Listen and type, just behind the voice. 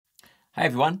Hey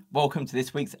everyone, welcome to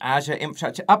this week's Azure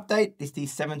Infrastructure Update. This is the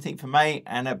 17th of May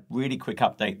and a really quick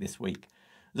update this week.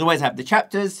 As always, I have the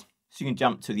chapters, so you can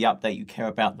jump to the update you care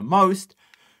about the most.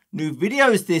 New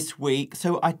videos this week,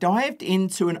 so I dived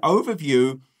into an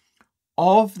overview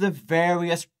of the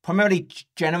various, primarily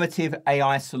generative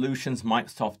AI solutions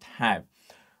Microsoft have.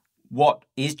 What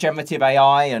is generative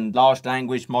AI and large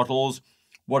language models?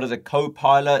 What are the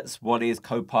copilots? What is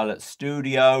Copilot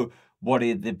Studio? What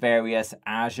are the various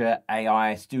Azure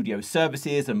AI Studio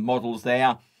services and models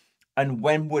there? And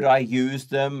when would I use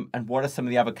them? And what are some of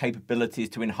the other capabilities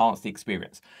to enhance the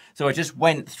experience? So I just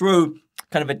went through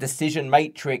kind of a decision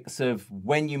matrix of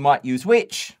when you might use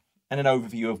which and an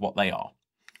overview of what they are.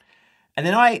 And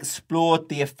then I explored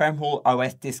the ephemeral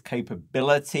OS disk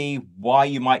capability, why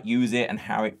you might use it and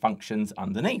how it functions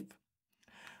underneath.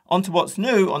 On to what's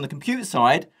new on the compute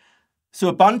side.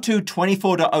 So Ubuntu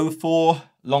 24.04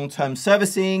 long-term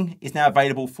servicing is now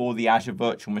available for the Azure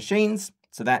virtual machines.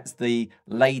 So that's the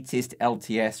latest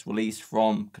LTS release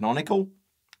from Canonical.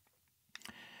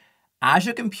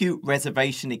 Azure Compute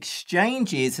Reservation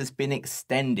Exchanges has been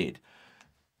extended.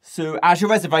 So Azure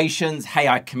Reservations, hey,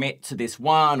 I commit to this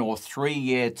 1 or 3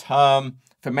 year term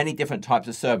for many different types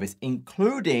of service,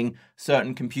 including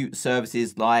certain compute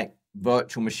services like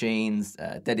virtual machines,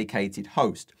 dedicated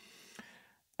host.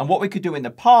 And what we could do in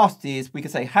the past is we could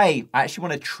say, hey, I actually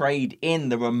want to trade in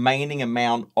the remaining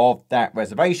amount of that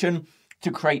reservation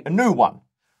to create a new one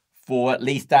for at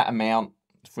least that amount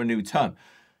for a new term.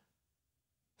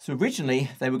 So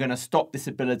originally, they were going to stop this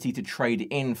ability to trade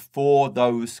in for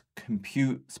those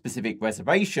compute-specific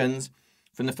reservations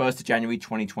from the 1st of January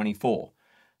 2024.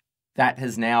 That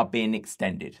has now been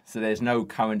extended. So there's no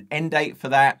current end date for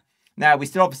that. Now, we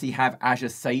still obviously have Azure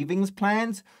savings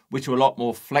plans, which are a lot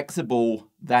more flexible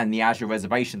than the Azure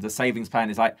reservations. The savings plan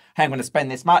is like, hey, I'm going to spend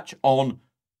this much on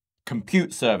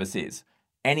compute services.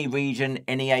 Any region,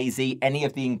 any AZ, any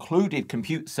of the included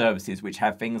compute services, which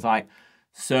have things like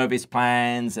service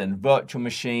plans and virtual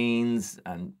machines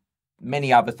and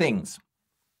many other things.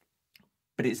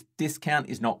 But its discount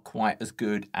is not quite as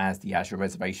good as the Azure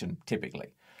reservation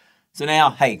typically. So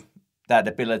now, hey, that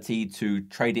ability to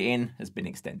trade it in has been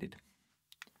extended.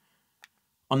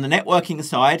 On the networking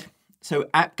side, so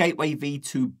App Gateway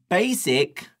v2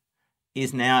 Basic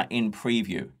is now in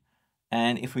preview.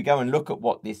 And if we go and look at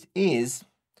what this is,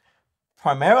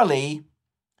 primarily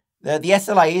the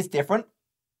SLA is different.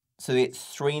 So it's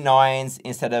 3 nines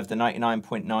instead of the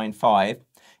 99.95.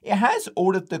 It has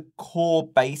all of the core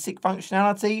basic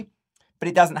functionality, but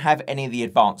it doesn't have any of the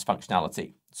advanced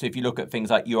functionality. So if you look at things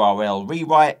like URL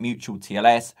rewrite, mutual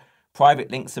TLS,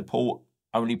 private link support,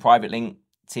 only private link,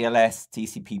 TLS,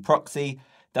 TCP proxy,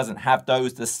 doesn't have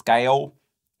those. The scale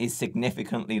is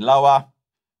significantly lower,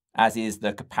 as is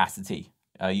the capacity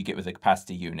you get with the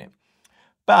capacity unit.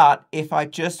 But if I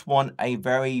just want a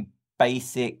very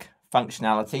basic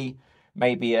functionality,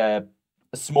 maybe a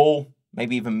small,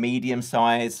 maybe even medium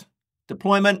size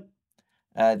deployment,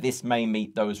 this may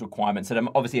meet those requirements at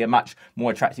obviously a much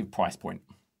more attractive price point.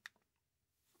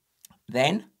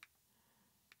 Then,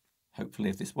 hopefully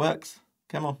if this works,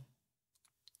 come on.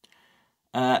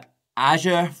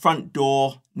 Azure Front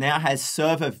Door now has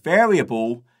server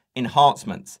variable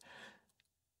enhancements.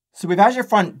 So with Azure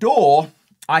Front Door,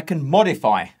 I can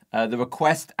modify the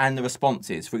request and the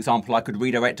responses. For example, I could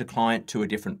redirect a client to a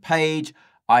different page.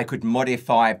 I could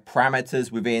modify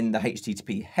parameters within the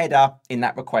HTTP header in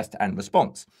that request and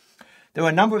response. There are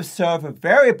a number of server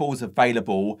variables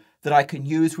available that I can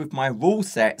use with my rule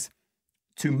sets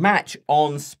to match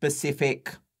on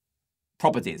specific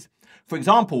properties. For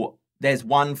example, there's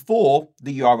one for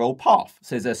the URL path.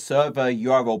 So there's a server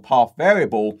URL path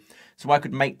variable. So I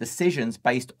could make decisions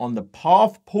based on the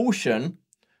path portion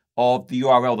of the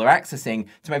URL they're accessing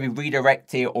to maybe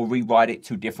redirect it or rewrite it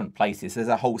to different places. There's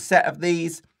a whole set of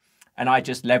these, and I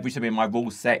just leverage them in my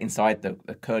rule set inside the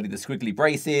curly, the squiggly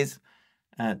braces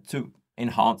to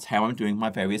enhance how I'm doing my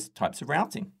various types of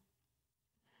routing.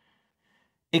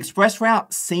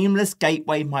 ExpressRoute Seamless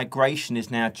Gateway Migration is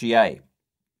now GA.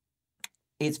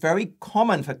 It's very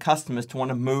common for customers to want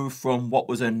to move from what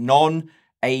was a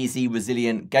non-AZ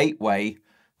resilient gateway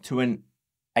to an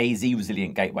AZ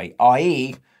resilient gateway,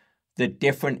 i.e., the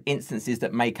different instances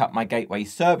that make up my gateway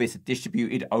service are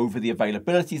distributed over the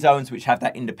availability zones, which have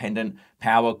that independent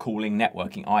power, cooling,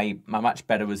 networking, i.e. a much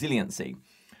better resiliency.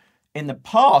 In the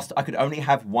past, I could only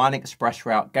have one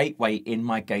ExpressRoute gateway in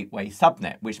my gateway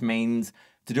subnet, which means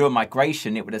to do a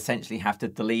migration, it would essentially have to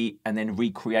delete and then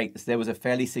recreate. So there was a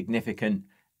fairly significant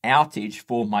outage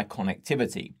for my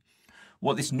connectivity.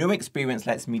 What this new experience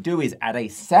lets me do is add a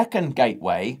second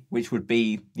gateway, which would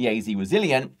be the AZ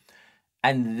Resilient,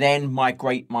 and then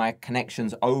migrate my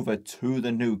connections over to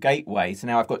the new gateway. So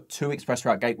now I've got 2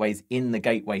 ExpressRoute gateways in the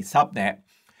gateway subnet.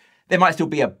 There might still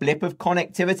be a blip of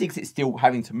connectivity because it's still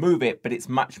having to move it, but it's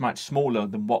much, much smaller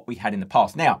than what we had in the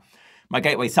past. Now, my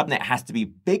gateway subnet has to be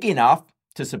big enough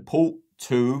to support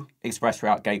 2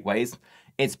 ExpressRoute gateways.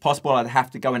 It's possible I'd have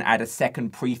to go and add a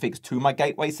second prefix to my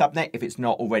gateway subnet if it's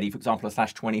not already, for example, a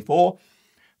 /24,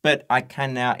 but I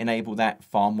can now enable that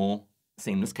far more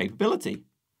seamless capability.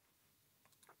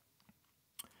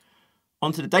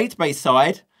 Onto the database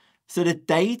side, so the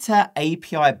Data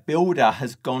API Builder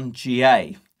has gone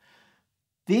GA.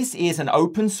 This is an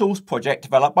open source project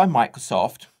developed by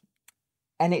Microsoft,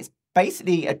 and it's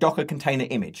basically a Docker container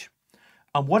image.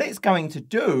 And what it's going to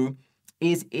do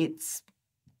is it's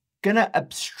going to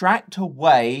abstract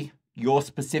away your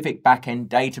specific backend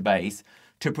database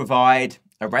to provide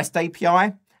a REST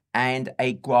API and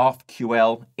a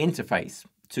GraphQL interface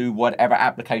to whatever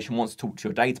application wants to talk to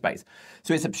your database.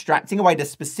 So it's abstracting away the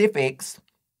specifics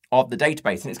of the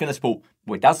database, and it's going to support,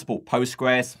 well, it does support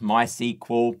Postgres,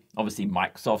 MySQL, obviously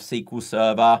Microsoft SQL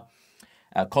Server,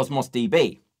 Cosmos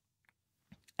DB.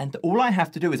 And all I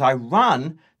have to do is I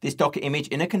run this Docker image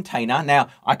in a container. Now,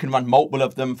 I can run multiple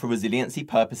of them for resiliency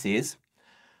purposes.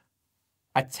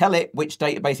 I tell it which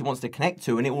database it wants to connect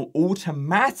to, and it will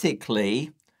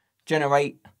automatically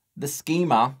generate the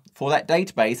schema for that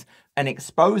database and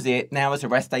expose it now as a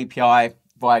REST API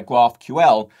via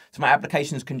GraphQL, so my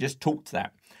applications can just talk to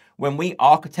that. When we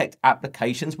architect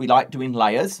applications, we like doing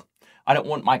layers. I don't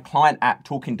want my client app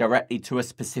talking directly to a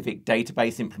specific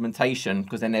database implementation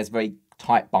because then there's very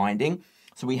tight binding.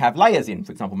 So we have layers in,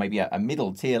 for example, maybe a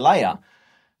middle tier layer.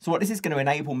 So what this is going to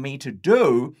enable me to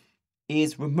do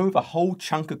is remove a whole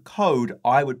chunk of code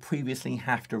I would previously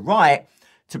have to write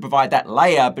to provide that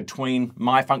layer between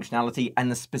my functionality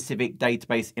and the specific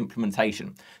database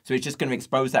implementation. So it's just going to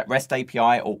expose that REST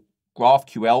API or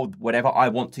GraphQL, whatever I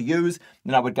want to use.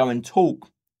 Then I would go and talk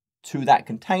to that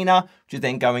container, which is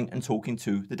then going and talking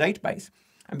to the database.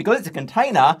 And because it's a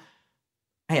container,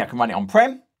 hey, I can run it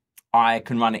on-prem. I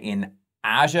can run it in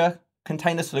Azure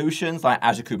container solutions like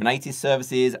Azure Kubernetes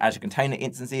services, Azure Container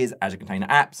Instances, Azure Container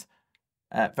Apps.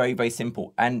 Very, very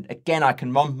simple. And again, I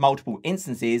can run multiple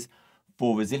instances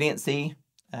for resiliency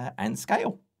and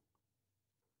scale.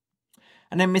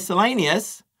 And then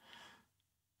miscellaneous.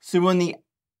 So on the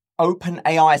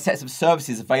OpenAI sets of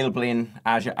services available in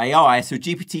Azure AI, so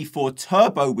GPT-4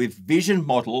 Turbo with Vision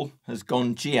model has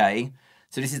gone GA.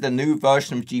 So this is the new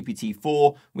version of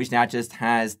GPT-4, which now just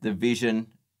has the vision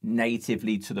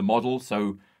natively to the model.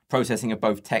 So processing of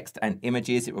both text and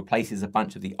images, it replaces a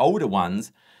bunch of the older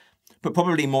ones. But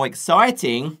probably more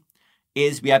exciting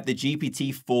is we have the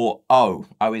GPT-4 O.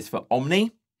 O is for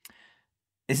Omni.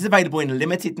 This is available in a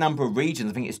limited number of regions.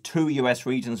 I think it's 2 US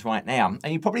regions right now.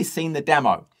 And you've probably seen the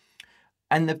demo.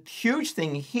 And the huge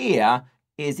thing here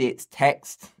is it's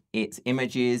text, it's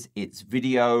images, it's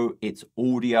video, it's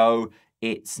audio,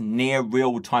 it's near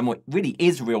real time, or it really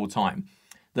is real time.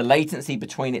 The latency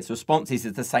between its responses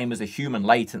is the same as a human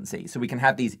latency. So we can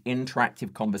have these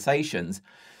interactive conversations.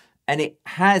 And it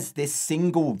has this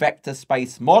single vector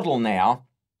space model now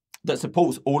that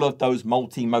supports all of those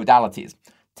multi-modalities: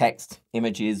 text,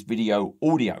 images, video,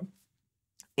 audio.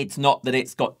 It's not that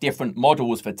it's got different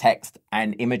models for text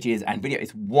and images and video.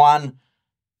 It's one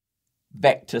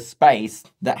vector space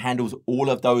that handles all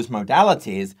of those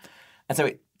modalities. And so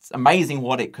it's amazing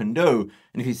what it can do.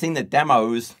 And if you've seen the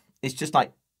demos, it's just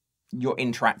like you're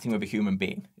interacting with a human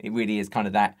being. It really is kind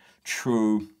of that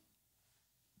true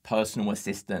personal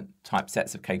assistant type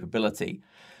sets of capability.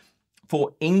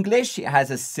 For English, it has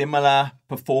a similar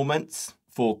performance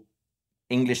for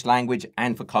English language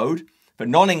and for code. For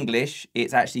non-English,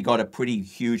 it's actually got a pretty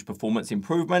huge performance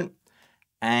improvement.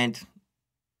 And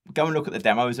go and look at the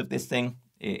demos of this thing.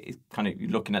 It's kind of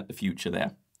looking at the future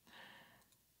there.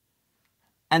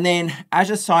 And then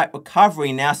Azure Site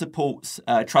Recovery now supports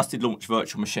Trusted Launch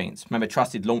virtual machines. Remember,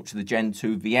 Trusted Launch are the Gen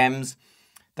 2 VMs.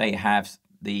 They have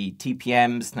the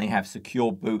TPMs. They have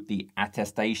Secure Boot, the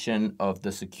attestation of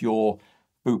the secure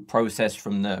boot process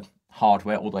from the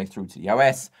hardware all the way through to the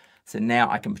OS. So now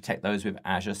I can protect those with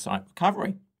Azure Site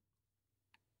Recovery.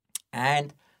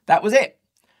 And that was it.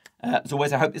 As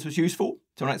always, I hope this was useful.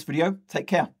 Till next video, take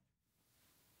care.